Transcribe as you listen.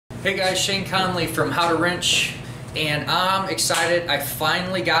Hey guys, Shane Conley from How to Wrench, and I'm excited. I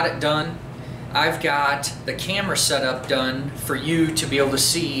finally got it done. I've got the camera setup done for you to be able to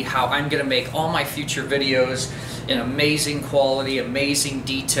see how I'm going to make all my future videos in amazing quality, amazing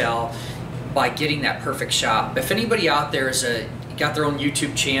detail by getting that perfect shot. If anybody out there is got their own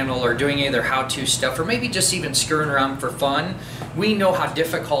YouTube channel or doing any of their how-to stuff, or maybe just even screwing around for fun, we know how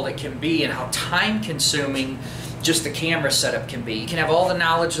difficult it can be and how time-consuming just the camera setup can be. You can have all the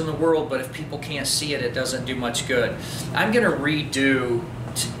knowledge in the world, but if people can't see it, it doesn't do much good. I'm going to redo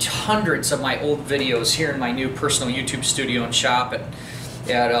hundreds of my old videos here in my new personal YouTube studio and shop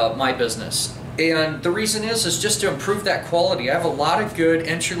at my business. And the reason is just to improve that quality. I have a lot of good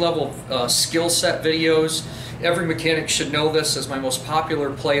entry-level skill set videos. Every mechanic should know this as my most popular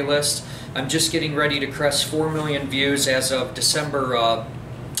playlist. I'm just getting ready to crest 4 million views as of December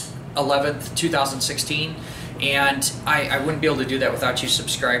 11th, 2016. And I wouldn't be able to do that without you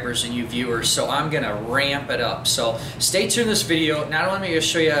subscribers and you viewers, so I'm going to ramp it up. So stay tuned in this video. Not only am I going to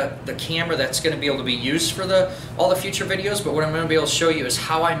show you the camera that's going to be able to be used for all the future videos, but what I'm going to be able to show you is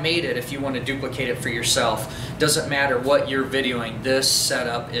how I made it if you want to duplicate it for yourself. Doesn't matter what you're videoing, this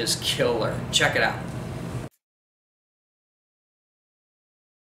setup is killer. Check it out.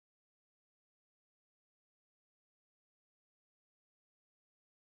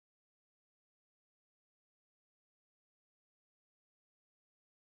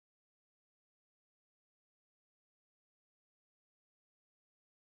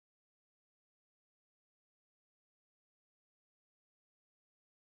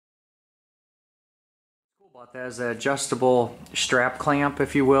 About that is an adjustable strap clamp,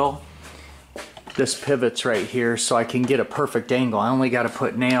 if you will. This pivots right here so I can get a perfect angle. I only got to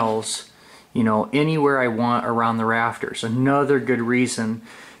put nails, you know, anywhere I want around the rafters. Another good reason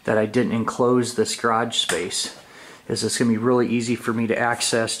that I didn't enclose this garage space is it's going to be really easy for me to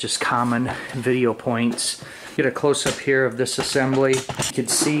access just common video points. Get a close-up here of this assembly. You can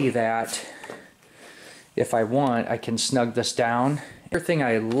see that if I want, I can snug this down. The other thing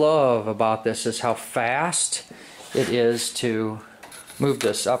I love about this is how fast it is to move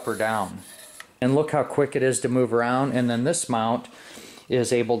this up or down. And look how quick it is to move around. And then this mount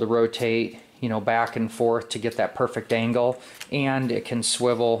is able to rotate, you know, back and forth to get that perfect angle. And it can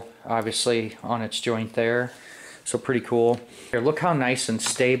swivel, obviously, on its joint there. So pretty cool. Here, look how nice and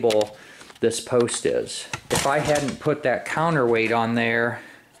stable this post is. If I hadn't put that counterweight on there,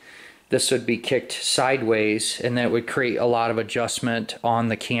 this would be kicked sideways, and then it would create a lot of adjustment on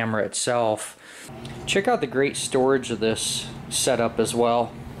the camera itself. Check out the great storage of this setup as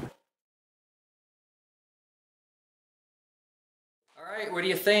well. Alright, what do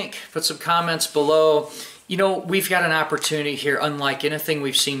you think? Put some comments below. You know, we've got an opportunity here unlike anything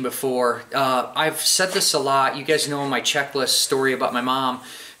we've seen before. I've said this a lot. You guys know my checklist story about my mom,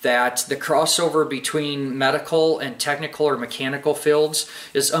 that the crossover between medical and technical or mechanical fields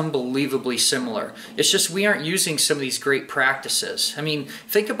is unbelievably similar. It's just we aren't using some of these great practices. I mean,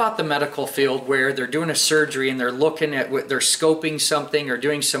 think about the medical field where they're doing a surgery and they're looking at they're scoping something or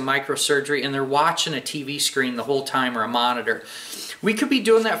doing some microsurgery and they're watching a TV screen the whole time or a monitor. We could be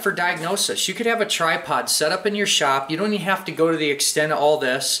doing that for diagnosis. You could have a tripod set up in your shop. You don't even have to go to the extent of all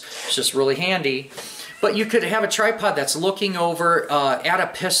this. It's just really handy. But you could have a tripod that's looking over at a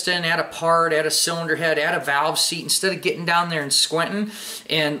piston, at a part, at a cylinder head, at a valve seat, instead of getting down there and squinting,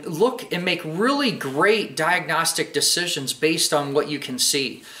 and look and make really great diagnostic decisions based on what you can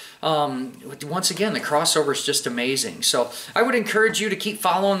see. Once again, the crossover is just amazing. So I would encourage you to keep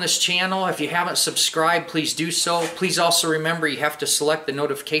following this channel. If you haven't subscribed, please do so. Please also remember you have to select the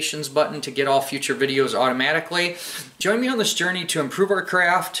notifications button to get all future videos automatically. Join me on this journey to improve our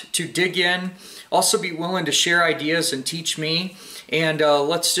craft, to dig in, also be willing to share ideas and teach me, and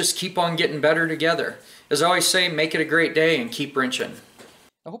let's just keep on getting better together. As I always say, make it a great day and keep wrenching.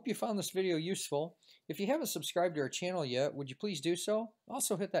 I hope you found this video useful. If you haven't subscribed to our channel yet, would you please do so?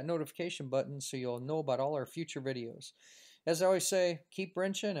 Also hit that notification button so you'll know about all our future videos. As I always say, keep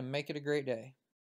wrenching and make it a great day.